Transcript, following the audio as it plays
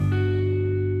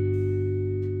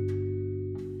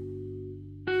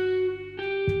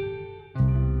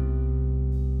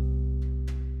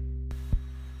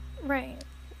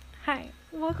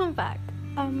welcome back.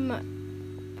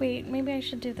 Wait, maybe I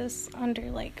should do this under,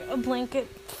 like, a blanket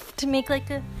to make, like,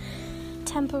 a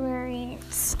temporary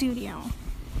studio.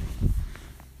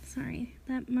 Sorry,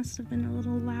 that must have been a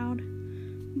little loud.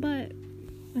 But,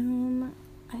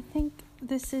 I think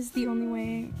this is the only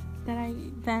way that I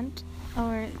vent,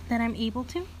 or that I'm able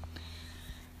to.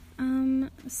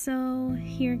 So,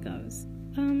 here goes.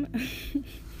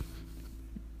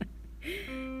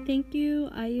 Thank you,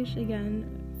 Ayush, again,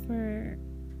 for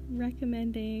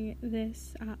recommending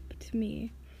this app to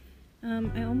me.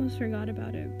 I almost forgot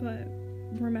about it, but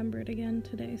remembered again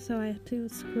today, so I had to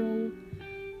scroll,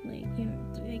 like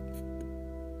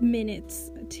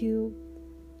minutes to,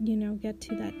 get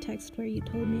to that text where you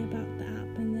told me about the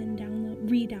app, and then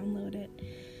re-download it,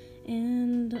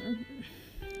 and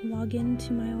log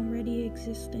into my already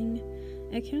existing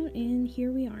account, and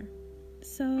here we are.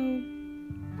 So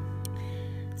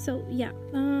yeah,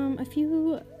 a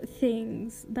few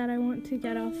things that I want to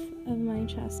get off of my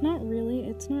chest.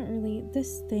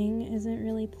 This thing isn't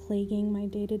really plaguing my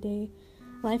day-to-day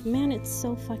life. Man, it's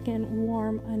so fucking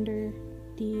warm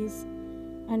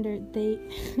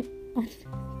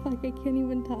fuck, I can't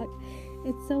even talk.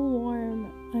 It's so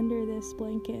warm under this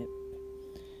blanket.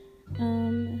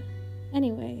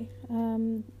 Anyway,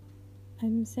 I'm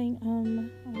saying a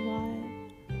lot,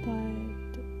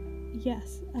 but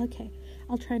yes, okay.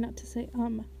 I'll try not to say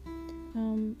fuck.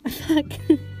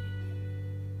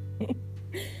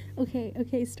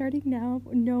 Okay, starting now,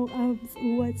 no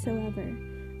whatsoever.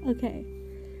 Okay.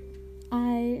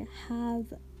 I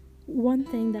have one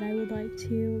thing that I would like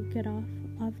to get off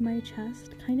of my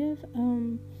chest, kind of.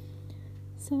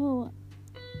 So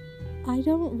I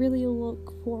don't really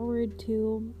look forward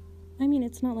to,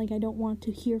 it's not like I don't want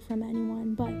to hear from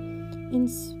anyone, but in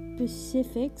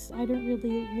specifics, I don't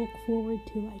really look forward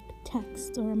to, like,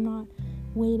 texts, or I'm not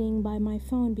waiting by my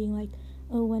phone being like,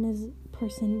 oh, when is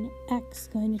person X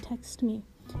going to text me?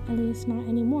 At least not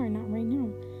anymore, not right now.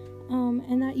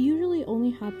 And that usually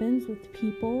only happens with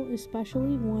people,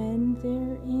 especially when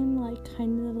they're in, like,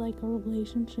 kind of like a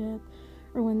relationship,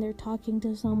 or when they're talking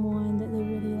to someone that they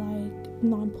really like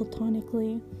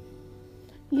non-platonically.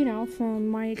 From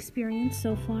my experience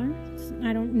so far,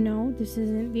 I don't know, this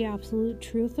isn't the absolute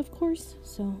truth, of course,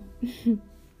 so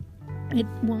it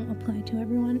won't apply to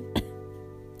everyone.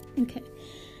 Okay.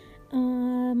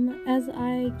 As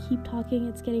I keep talking,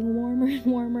 it's getting warmer and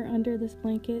warmer under this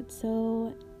blanket,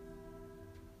 so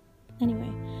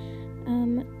anyway,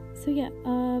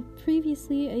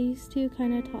 previously I used to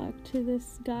kind of talk to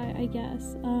this guy, I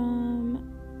guess.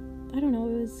 I don't know,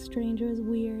 it was strange, it was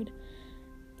weird.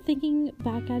 Thinking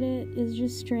back at it is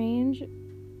just strange,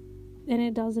 and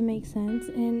it doesn't make sense,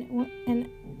 and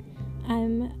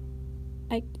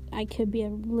I could be a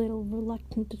little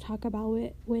reluctant to talk about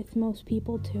it with most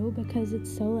people too, because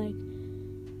it's so, like,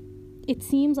 it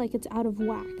seems like it's out of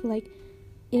whack. Like,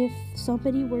 if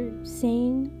somebody were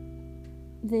saying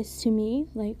this to me,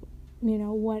 like,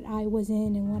 what I was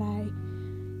in and what I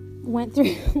went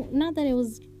through, not that it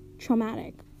was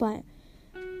traumatic, but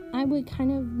I would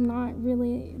kind of not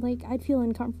really, like, I'd feel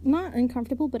not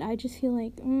uncomfortable, but I just feel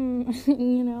like,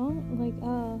 like,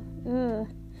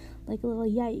 like a little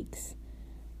yikes.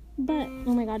 But,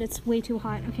 oh my god, it's way too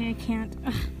hot. Okay, I can't.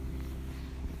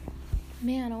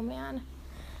 Man, oh man.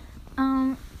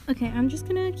 Okay, I'm just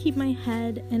gonna keep my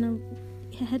head in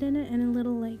it and a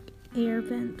little, like, air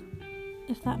vent,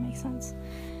 if that makes sense.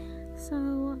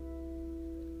 So,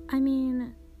 I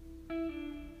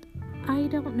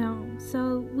don't know.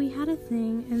 So we had a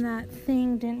thing, and that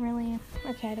thing didn't really,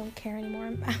 I don't care anymore.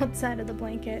 I'm outside of the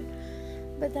blanket.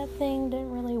 But that thing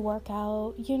didn't really work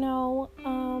out,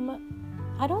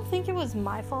 I don't think it was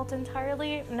my fault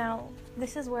entirely. Now,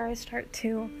 this is where I start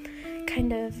to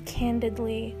kind of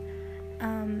candidly,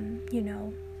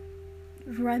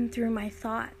 run through my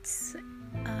thoughts.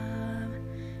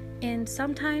 And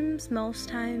sometimes,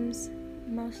 most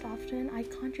often, I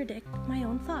contradict my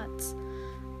own thoughts.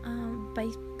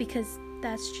 Because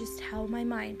that's just how my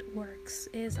mind works,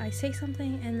 is I say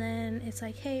something and then it's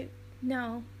like, hey,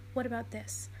 no, what about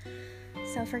this?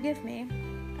 So forgive me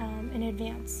in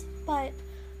advance. But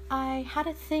I had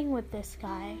a thing with this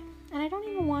guy, and I don't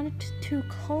even want to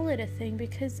call it a thing,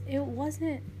 because it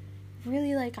wasn't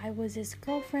really like I was his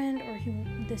girlfriend or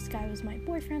this guy was my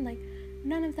boyfriend. Like,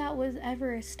 none of that was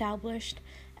ever established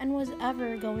and was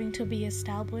ever going to be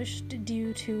established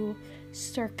due to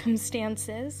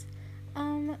circumstances.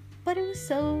 But it was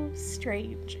so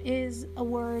strange, is a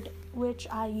word which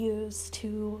I use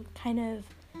to kind of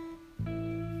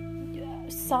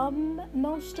sum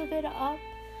most of it up.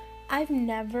 I've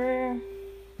never,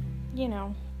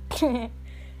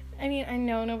 I mean, I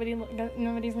know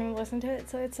nobody's gonna listen to it,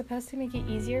 so it's supposed to make it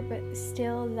easier, but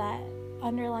still that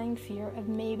underlying fear of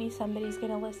maybe somebody's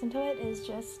gonna listen to it is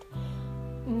just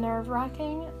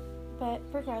nerve-wracking. But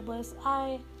regardless,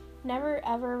 I never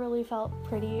ever really felt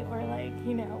pretty or like,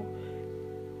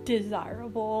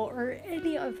 desirable or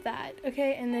any of that,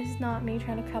 okay? And this is not me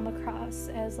trying to come off across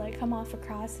as like, oh my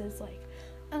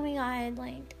god,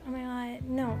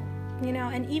 no,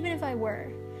 and even if I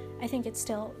were, I think it's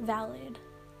still valid,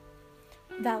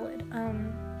 but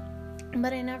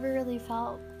I never really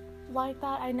felt like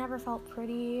that. I never felt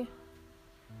pretty.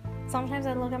 Sometimes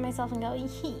I look at myself and go,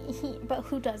 but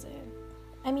who doesn't?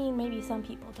 I mean, maybe some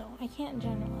people don't. I can't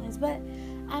generalize, but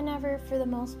I never, for the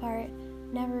most part,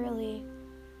 never really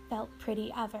felt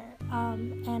pretty ever,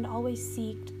 and always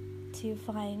seeked to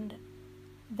find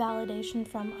validation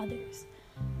from others.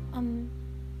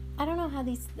 I don't know how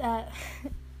these, I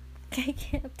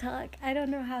can't talk. I don't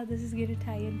know how this is going to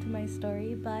tie into my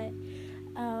story, but,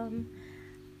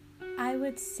 I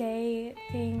would say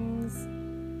things,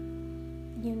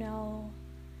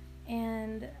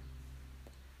 and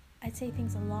I'd say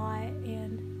things a lot,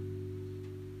 and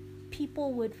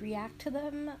people would react to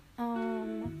them,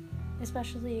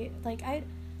 especially, like, I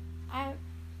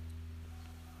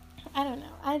don't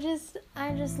know, I just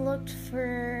looked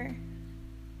for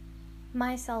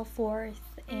my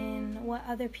self-worth in what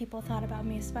other people thought about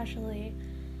me, especially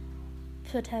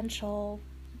potential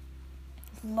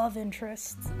love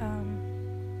interests,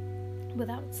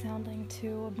 without sounding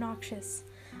too obnoxious,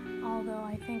 although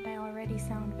I think I already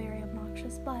sound very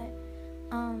obnoxious, but,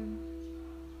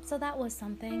 so that was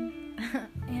something,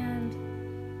 and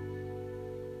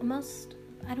I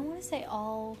don't want to say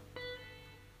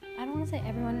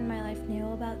everyone in my life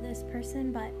knew about this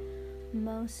person, but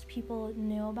most people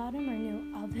knew about him or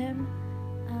knew of him.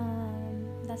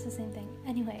 That's the same thing.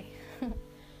 Anyway,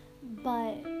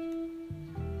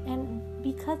 and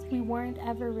because we weren't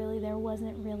ever really, there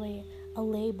wasn't really a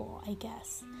label, I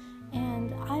guess.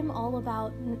 And I'm all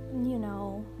about,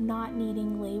 not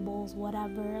needing labels,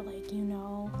 whatever,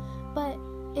 but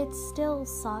it still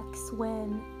sucks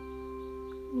when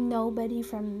nobody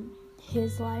from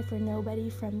his life or nobody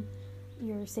from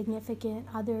your significant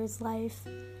other's life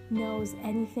knows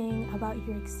anything about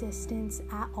your existence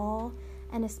at all,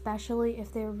 and especially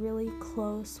if they're really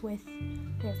close with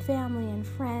their family and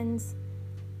friends.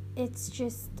 It's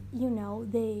just,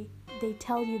 they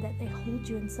tell you that they hold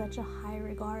you in such a high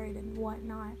regard and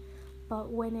whatnot,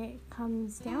 but when it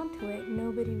comes down to it,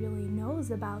 nobody really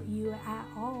knows about you at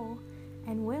all,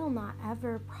 and will not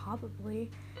ever, probably,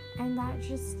 and that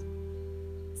just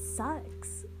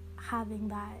sucks, having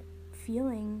that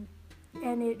feeling,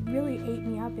 and it really ate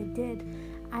me up. It did.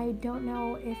 I don't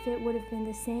know if it would have been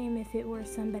the same if it were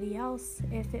somebody else,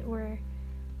 if it were,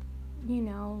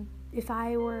 if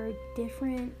I were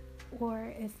different,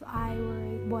 or if I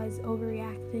was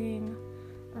overreacting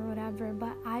or whatever,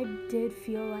 but I did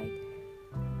feel like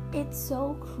it's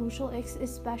so crucial,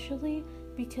 especially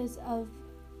because of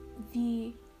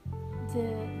the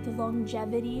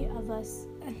longevity of us.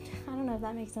 I don't know if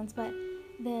that makes sense, but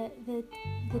the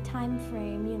time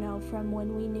frame, from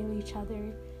when we knew each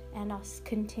other and us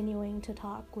continuing to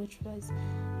talk, which was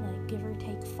like give or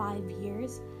take 5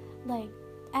 years, like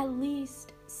at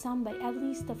least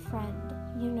a friend,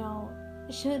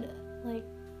 should, like,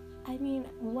 I mean,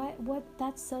 what,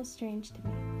 that's so strange to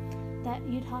me, that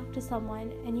you talk to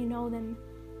someone and you know them,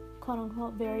 quote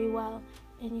unquote, very well,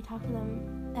 and you talk to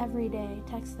them every day,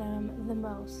 text them the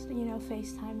most,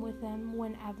 FaceTime with them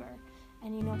whenever,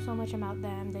 and you know so much about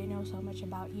them, they know so much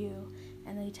about you,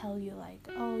 and they tell you like,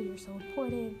 oh, you're so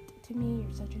important to me,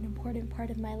 you're such an important part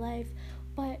of my life,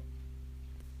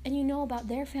 and you know about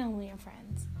their family and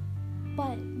friends,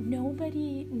 but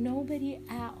nobody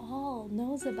at all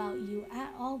knows about you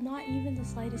at all, not even the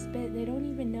slightest bit. They don't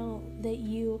even know that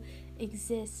you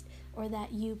exist, or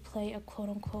that you play a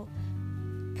quote-unquote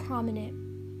prominent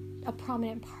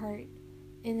part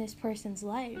in this person's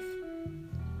life,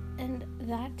 and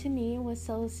that to me was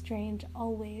so strange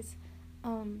always.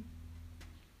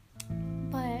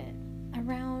 But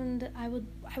around, I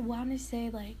want to say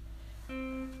like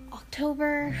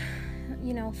October,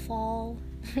 fall,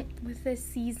 with this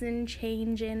season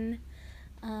changing,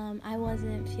 I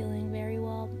wasn't feeling very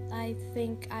well. I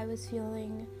think I was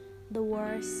feeling the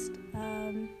worst,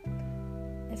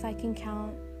 if I can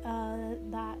count,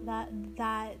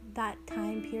 that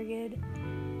time period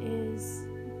is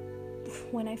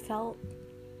when I felt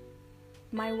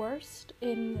my worst.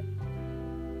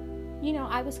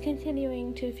 I was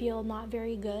continuing to feel not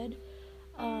very good,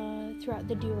 throughout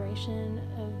the duration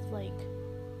of,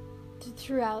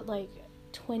 throughout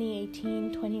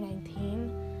 2018,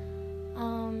 2019,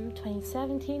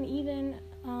 2017 even,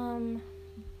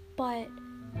 but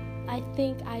I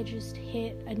think I just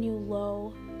hit a new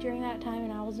low during that time,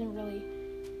 and I wasn't really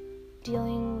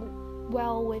dealing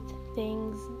well with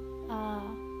things.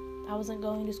 I wasn't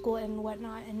going to school and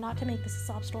whatnot, and not to make this a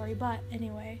sob story, but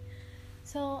anyway,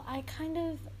 so I kind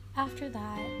of, after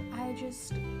that, I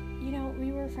just,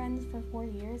 we were friends for 4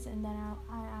 years, and then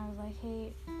I was like,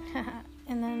 hey,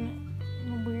 and then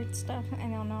weird stuff, I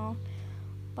don't know,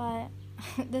 but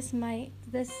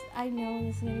I know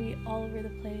this is going to be all over the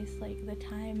place, like the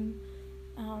time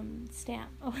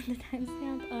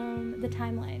the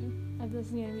timeline of this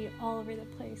is going to be all over the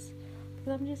place,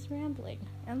 because I'm just rambling,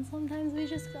 and sometimes we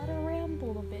just gotta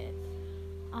ramble a bit,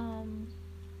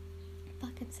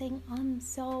 fucking saying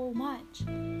so much.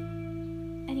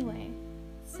 Anyway,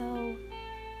 so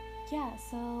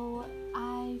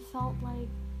I felt like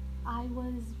I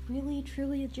was really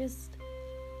truly just,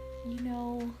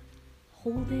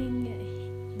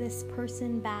 holding this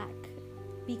person back,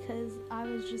 because I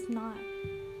was just not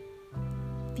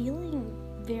feeling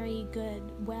very good,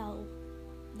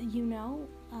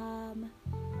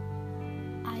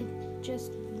 I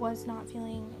just was not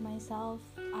feeling myself.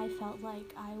 I felt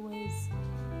like I was,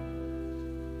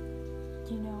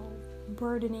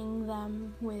 burdening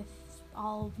them with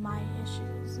all of my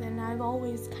issues, and I've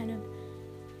always kind of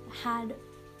had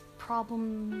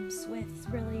problems with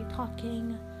really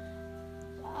talking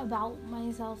about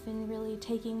myself and really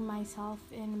taking myself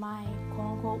and my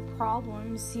quote-unquote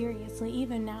problems seriously.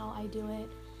 Even now I do it,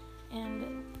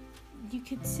 and you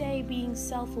could say being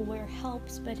self-aware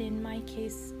helps, but in my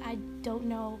case, I don't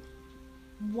know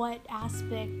what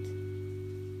aspect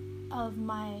of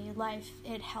my life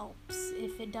it helps,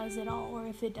 if it does at all, or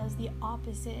if it does the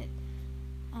opposite,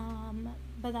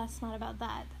 but that's not about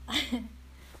that.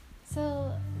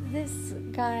 So this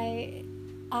guy,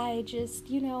 I just,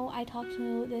 I talk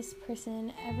to this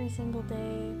person every single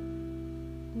day,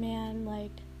 man,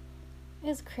 like, it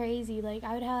was crazy. Like,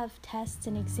 I would have tests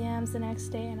and exams the next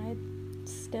day, and I'd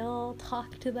still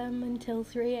talk to them until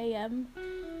 3 a.m.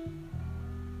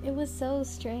 It was so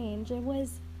strange. I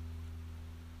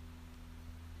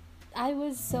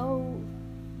was so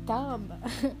dumb,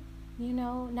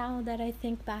 now that I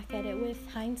think back at it with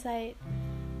hindsight.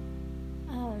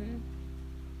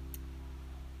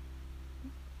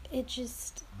 It's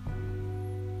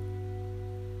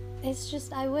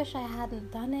just, I wish I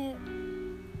hadn't done it,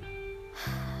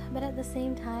 but at the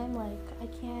same time, like,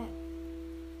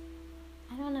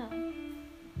 I don't know,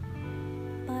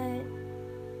 but,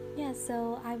 yeah,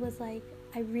 so I was like,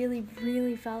 I really,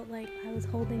 really felt like I was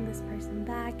holding this person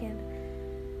back, and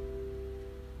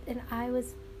I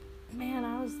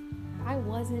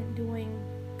wasn't doing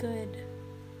good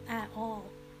at all,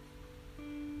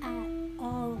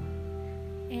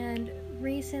 and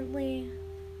recently,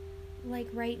 like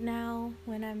right now,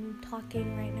 when I'm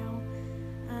talking right now,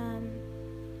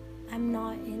 I'm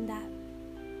not in that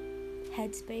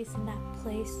headspace, in that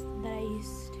place that I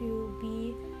used to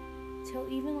be, till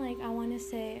even, like, I want to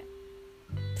say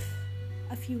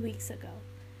a few weeks ago,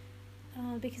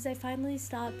 because I finally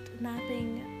stopped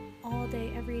napping all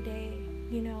day, every day,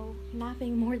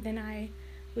 napping more than I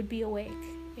would be awake,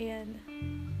 and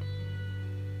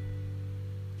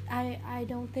I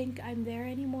don't think I'm there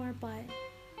anymore, but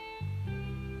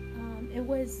it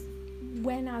was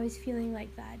when I was feeling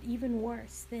like that, even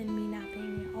worse than me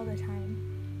napping all the time,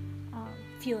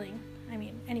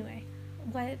 anyway,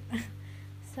 what,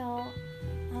 so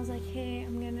I was like, hey,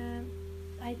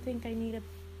 I think I need a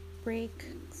break,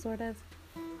 sort of,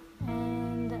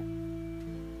 and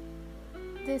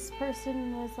this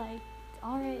person was like,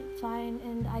 alright, fine,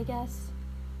 and I guess,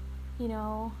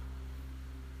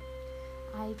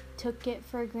 I took it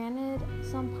for granted,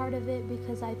 some part of it,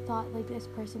 because I thought, like, this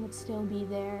person would still be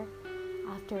there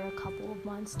after a couple of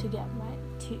months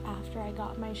after I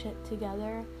got my shit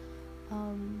together,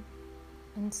 and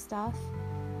stuff,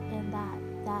 and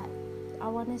that I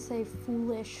want to say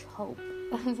foolish hope.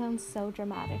 That sounds so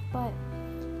dramatic, but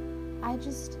I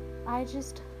just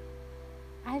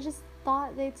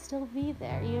thought they'd still be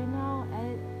there,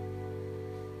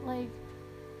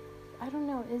 I don't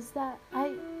know,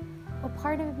 a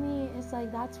part of me is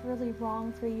like, that's really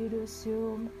wrong for you to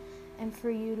assume and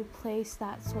for you to place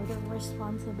that sort of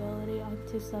responsibility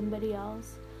onto somebody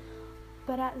else.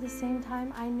 But at the same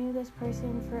time, I knew this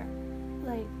person for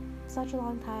like such a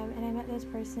long time, and I met this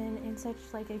person in such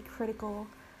like a critical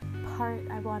part,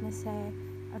 I want to say,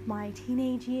 of my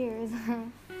teenage years.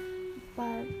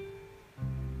 But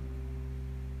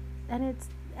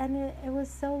it was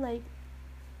so like,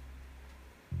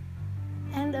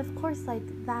 and of course, like,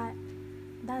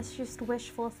 that's just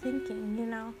wishful thinking,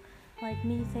 like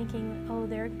me thinking, oh,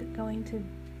 they're going to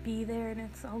be there and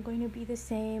it's all going to be the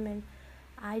same, and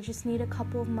I just need a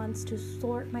couple of months to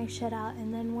sort my shit out,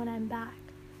 and then when I'm back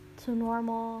to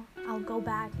normal, I'll go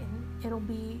back and it'll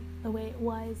be the way it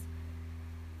was.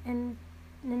 And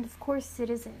of course it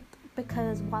isn't,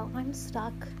 because while I'm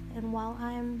stuck and while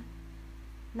I'm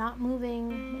not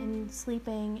moving and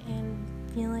sleeping and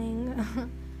feeling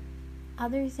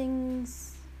other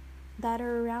things that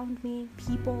are around me,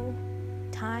 people,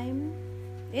 time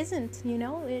isn't,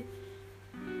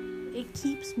 it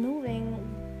keeps moving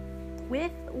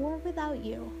with or without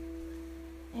you.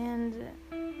 And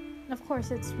of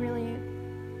course it's really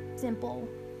simple,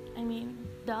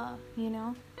 duh,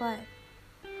 but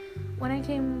when I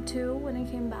came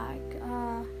back,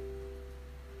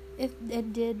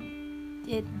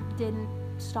 it didn't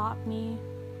stop me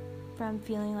from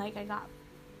feeling like I got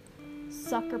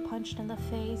sucker punched in the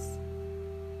face,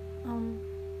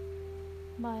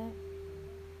 but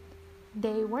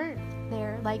they weren't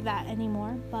there like that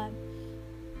anymore,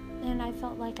 and I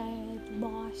felt like I had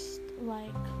lost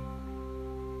like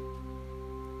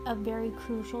a very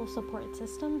crucial support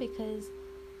system, because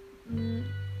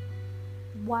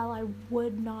while I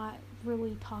would not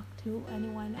really talk to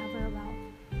anyone ever about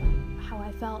how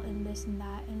I felt and this and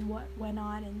that and what went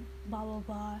on and blah blah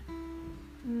blah,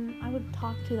 I would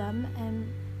talk to them,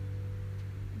 and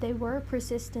they were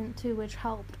persistent too, which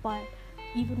helped. But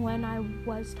even when I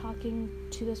was talking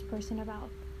to this person about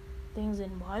things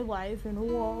in my life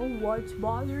and what's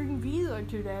bothering Visa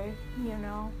today,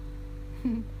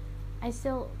 I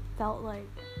still felt like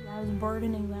I was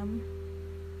burdening them.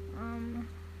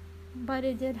 But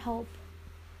it did help.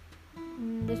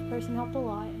 This person helped a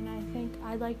lot, and I think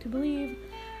I'd like to believe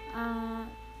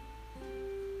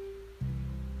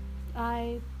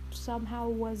I somehow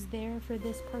was there for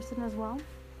this person as well.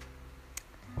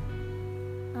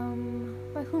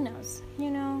 But who knows,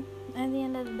 at the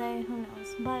end of the day, who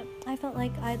knows. But I felt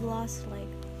like I'd lost like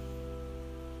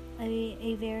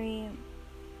a very,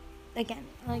 again,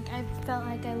 like I felt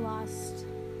like I lost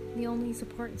the only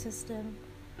support system.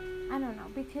 I don't know,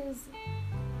 because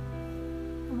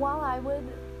while I would,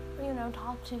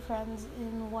 talk to friends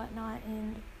and whatnot,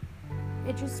 and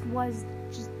it just was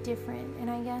just different, and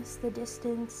I guess the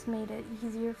distance made it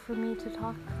easier for me to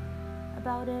talk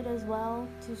about it as well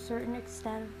to a certain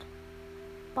extent,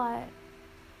 but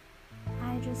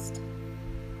it just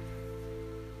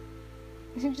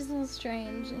was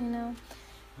strange, and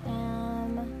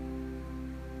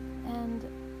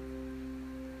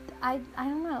I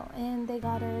don't know, and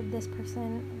this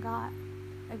person got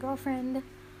a girlfriend,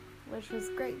 which was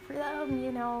great for them,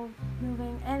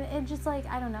 moving, and it just like,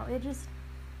 I don't know,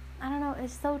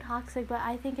 it's so toxic, but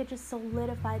I think it just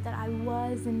solidified that I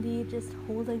was indeed just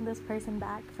holding this person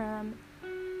back from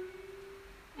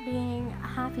being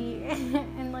happy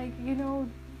and like,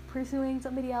 pursuing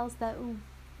somebody else that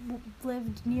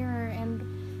lived nearer and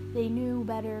they knew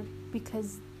better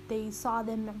because they saw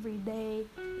them every day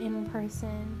in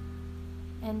person,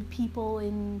 and people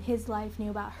in his life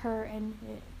knew about her, and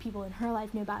people in her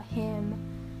life knew about him,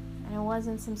 and it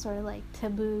wasn't some sort of like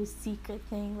taboo secret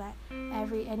thing that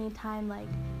anytime like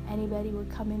anybody would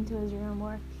come into his room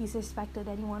or he suspected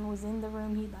anyone was in the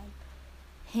room, he'd like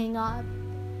hang up,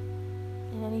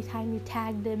 and anytime you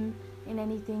tagged him in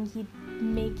anything, he'd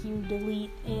make you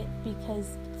delete it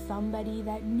because somebody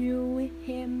that knew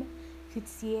him could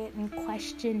see it and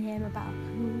question him about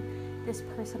who this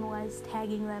person was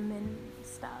tagging them and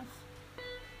stuff.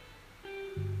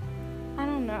 I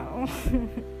don't know.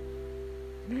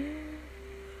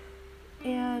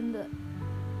 and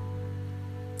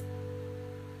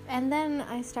then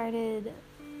I started,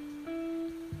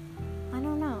 I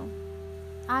don't know,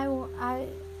 I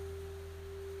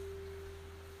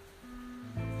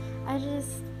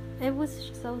just, it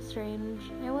was so strange.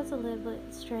 It was a little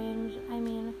bit strange.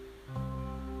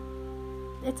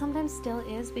 It sometimes still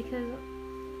is, because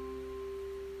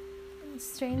it's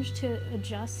strange to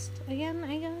adjust again,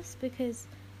 I guess, because,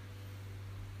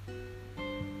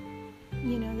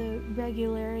 the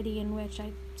regularity in which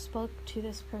I spoke to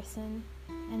this person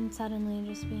and suddenly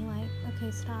just being like,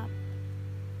 okay, stop.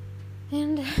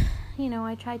 And,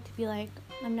 I tried to be like,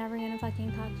 I'm never gonna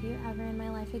fucking talk to you ever in my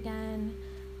life again,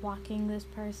 blocking this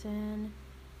person,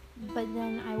 but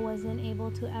then I wasn't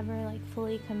able to ever like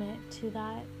fully commit to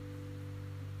that,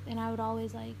 and I would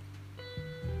always like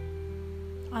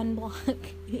unblock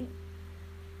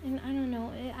and I don't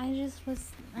know, I'm just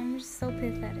so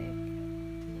pathetic.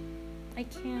 I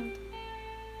can't,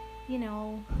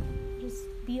 just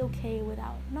be okay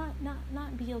without,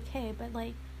 not be okay, but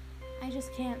like I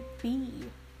just can't be.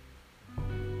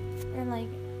 And like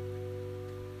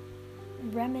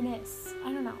reminisce.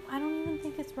 I don't know. I don't even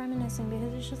think it's reminiscing,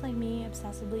 because it's just like me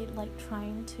obsessively like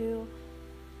trying to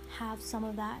have some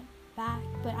of that back,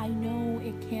 but I know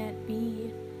it can't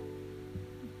be.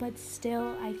 But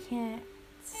still, I can't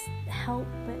help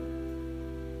but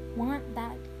want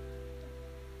that.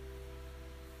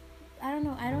 I don't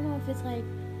know if it's like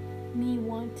me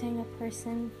wanting a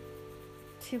person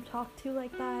to talk to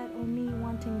like that, or me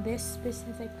wanting this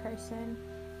specific person,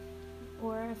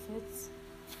 or if it's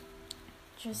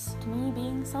just me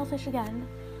being selfish again,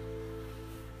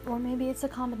 or maybe it's a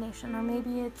combination, or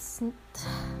maybe it's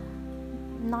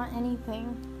not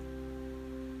anything,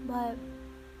 but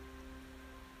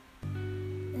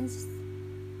it's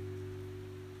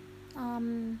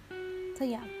so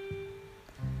yeah,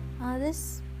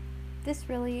 this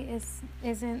really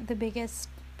isn't the biggest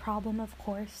problem, of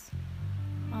course,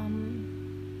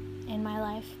 in my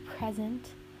life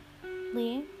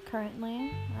currently,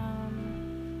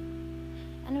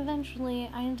 and eventually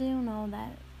I do know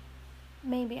that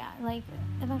maybe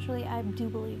eventually I do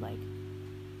believe like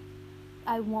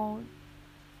I won't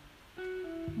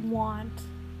want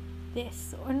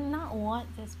this, or not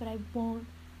want this, but I won't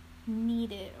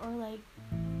need it, or like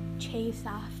chase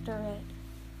after it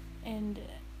and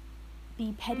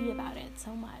be petty about it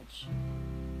so much,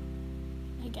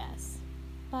 I guess.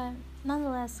 But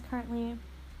nonetheless, currently,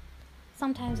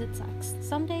 sometimes it sucks.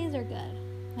 Some days are good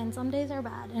and some days are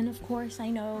bad, and of course I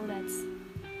know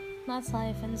that's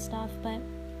life and stuff, but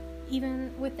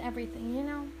even with everything,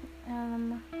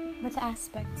 with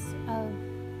aspects of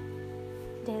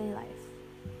daily life,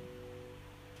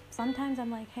 sometimes I'm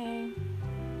like, hey,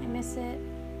 I miss it,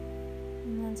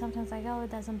 and then sometimes like, oh,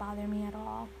 it doesn't bother me at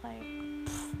all, like,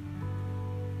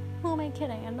 who am I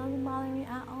kidding, it doesn't bother me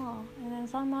at all,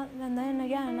 and then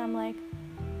again I'm like,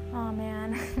 oh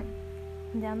man,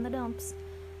 down the dumps.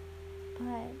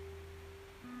 But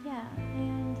yeah,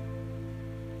 and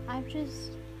I'm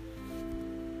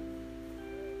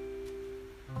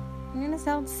gonna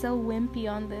sound so wimpy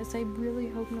on this. I really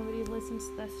hope nobody listens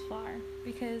this far,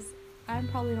 because I'm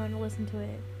probably going to listen to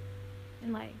it.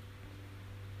 And like,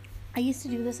 I used to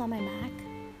do this on my Mac,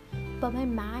 but my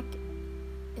Mac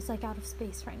is like out of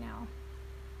space right now.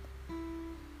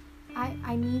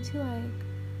 I need to like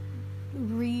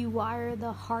rewire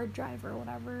the hard drive or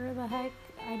whatever the heck,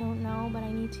 I don't know, but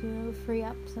I need to free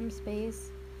up some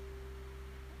space.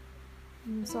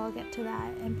 So I'll get to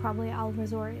that, and probably I'll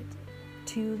resort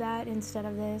to that instead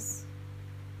of this.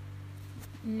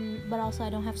 But also I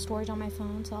don't have storage on my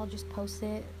phone, so I'll just post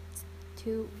it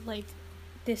to like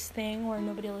this thing where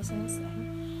nobody listens,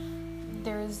 and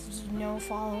there's no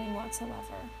following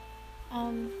whatsoever.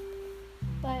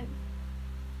 But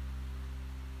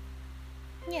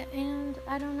yeah, and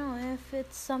I don't know if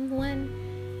it's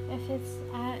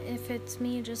if it's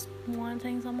me just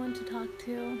wanting someone to talk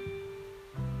to.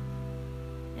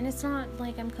 And it's not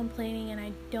like I'm complaining and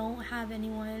I don't have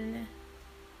anyone.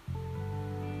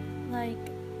 Like,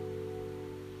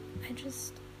 I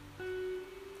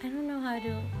don't know how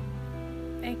to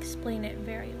explain it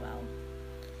very well.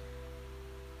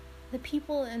 The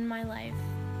people in my life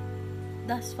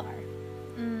thus far,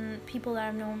 people that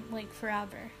I've known like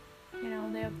forever,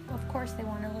 of course they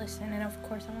want to listen, and of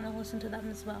course I want to listen to them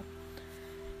as well.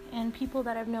 And people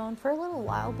that I've known for a little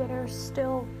while but are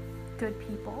still good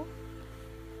people.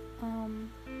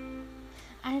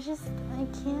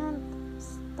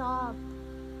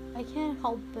 I can't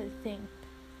help but think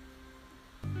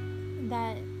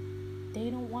that they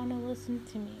don't want to listen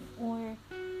to me, or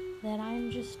that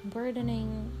I'm just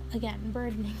burdening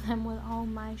them with all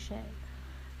my shit.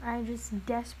 I just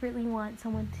desperately want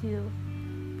someone to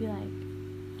be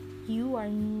like, you are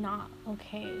not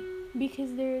okay,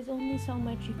 because there's only so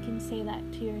much you can say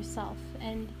that to yourself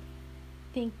and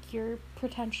think you're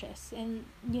pretentious, and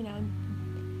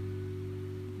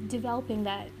developing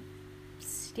that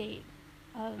state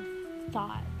of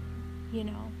thought,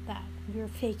 that you're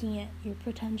faking it, you're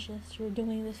pretentious, you're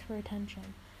doing this for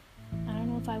attention. I don't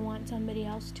know if I want somebody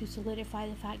else to solidify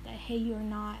the fact that, hey, you're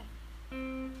not,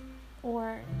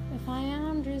 or if I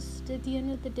am just at the end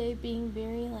of the day being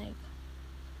very like,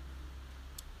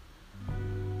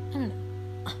 I don't know.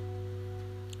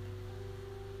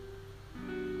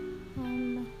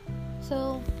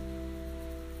 So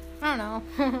I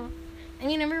don't know. I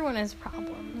mean, everyone has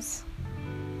problems.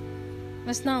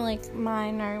 It's not like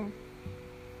mine are,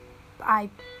 I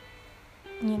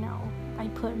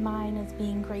put mine as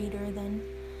being greater than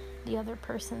the other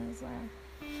person's or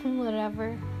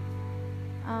whatever.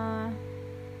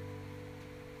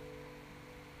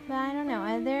 But I don't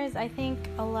know. There's, I think,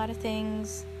 a lot of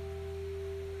things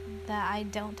that I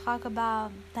don't talk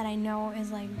about that I know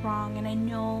is like wrong, and I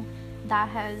know that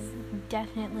has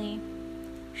definitely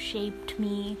shaped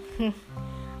me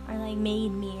or like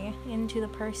made me into the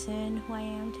person who I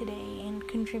am today, and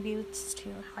contributes to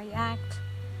how I act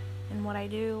and what I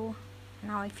do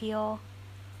and how I feel.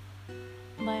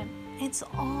 But it's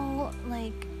all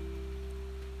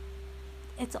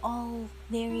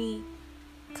very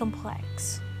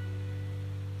complex,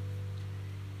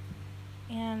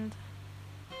 and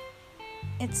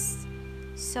it's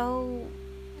so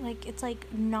it's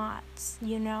like knots,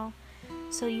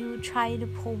 so you try to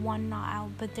pull one knot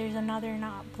out, but there's another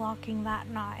knot blocking that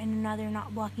knot, and another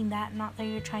knot blocking that knot that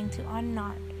you're trying to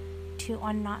unknot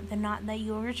the knot that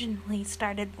you originally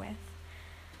started with.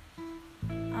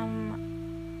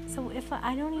 So if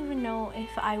I don't even know if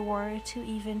I were to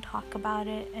even talk about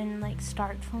it and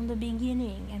start from the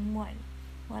beginning and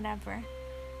whatever,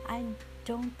 I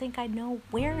don't think I know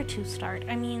where to start.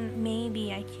 I mean,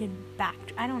 maybe I could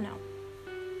I don't know.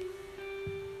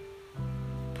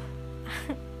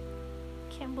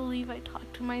 Can't believe I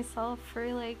talked to myself for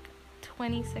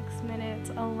 26 minutes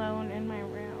alone in my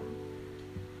room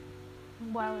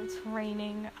while it's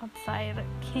raining outside.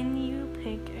 Can you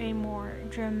pick a more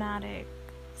dramatic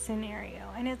scenario?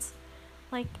 And it's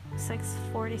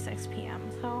 6:46 p.m.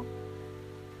 so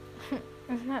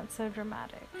isn't that so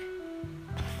dramatic?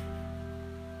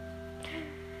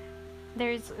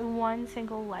 There's one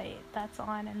single light that's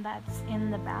on, and that's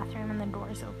in the bathroom, and the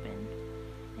door's open,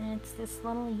 and it's this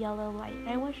little yellow light.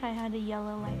 I wish I had a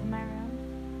yellow light in my room,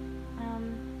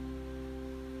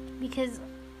 because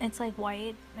it's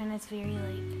white, and it's very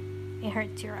it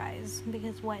hurts your eyes,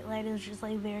 because white light is just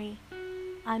very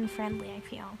unfriendly, I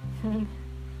feel.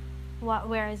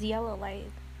 Whereas yellow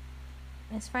light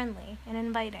is friendly and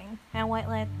inviting, and white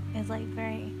light is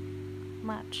very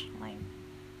much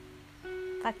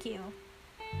fuck you,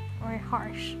 or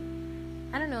harsh.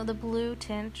 I don't know, the blue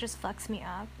tint just fucks me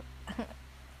up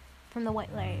from the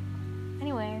white light.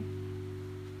 Anyway,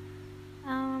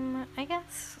 I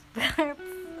guess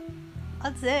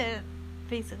that's it,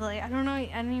 basically. I don't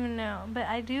even know, but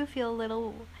I do feel a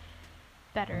little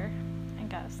better, I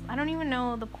guess. I don't even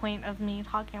know the point of me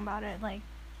talking about it. I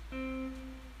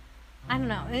don't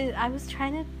know. I was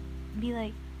trying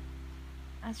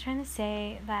to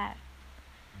say that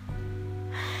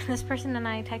this person and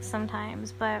I text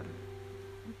sometimes, but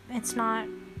it's not,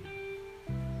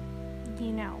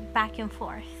 back and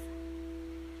forth.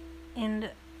 And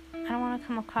I don't want to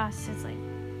come across as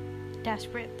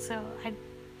desperate, so I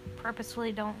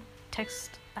purposefully don't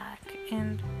text back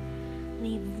and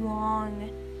leave long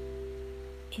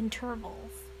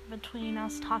intervals between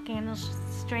us talking, and it's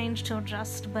just strange to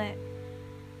adjust, but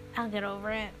I'll get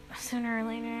over it sooner or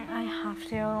later. I have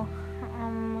to.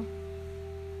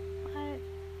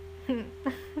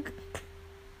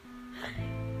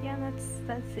 Yeah,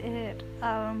 that's it.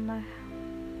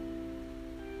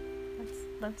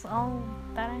 That's all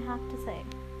that I have to say,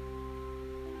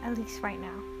 at least right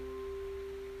now,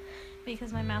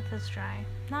 because my mouth is dry.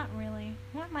 Not really.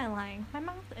 What am I lying? My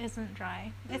mouth isn't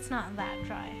dry. It's not that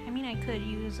dry. I mean, I could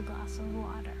use a glass of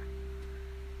water.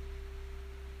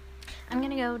 I'm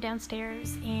gonna go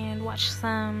downstairs and watch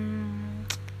some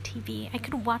TV. I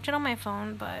could watch it on my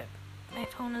phone, but my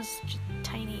phone is just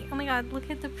tiny. Oh my god,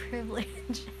 look at the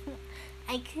privilege.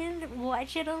 I could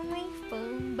watch it on my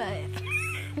phone, but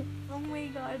oh my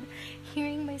god,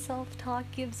 hearing myself talk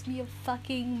gives me a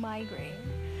fucking migraine.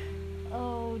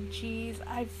 Oh jeez,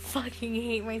 I fucking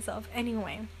hate myself.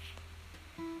 Anyway.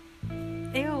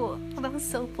 Ew, that was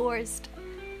so forced.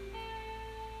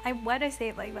 Why'd I say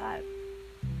it like that?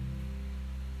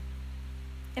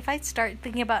 If I start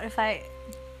thinking about if I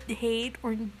hate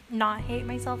or not hate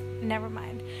myself, never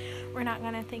mind. We're not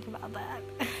gonna think about that.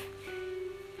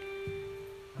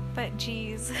 But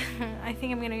geez, I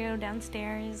think I'm gonna go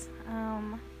downstairs,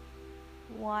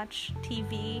 watch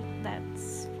TV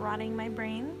that's rotting my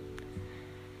brain,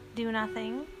 do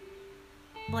nothing,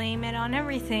 blame it on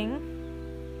everything,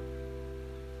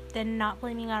 then not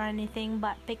blaming it on anything,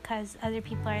 but because other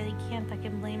people are you can't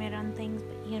fucking blame it on things,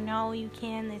 but you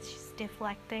can. It's just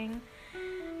deflecting,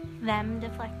 them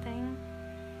deflecting,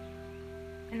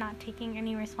 and not taking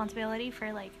any responsibility for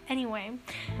anyway,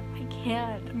 I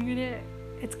can't.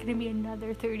 It's gonna be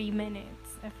another 30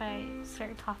 minutes if I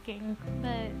start talking,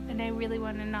 and I really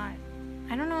want to not.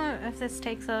 I don't know if this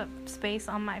takes up space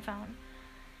on my phone.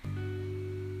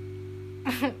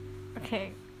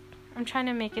 Okay, I'm trying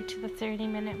to make it to the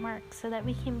 30-minute mark so that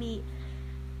we can be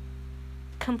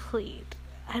complete.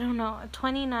 I don't know,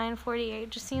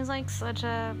 29:48 just seems like such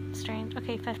a strange.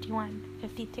 Okay, 51,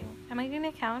 52. Am I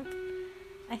gonna count?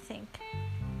 I think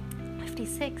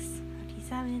 56,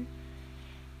 57,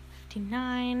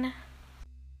 59.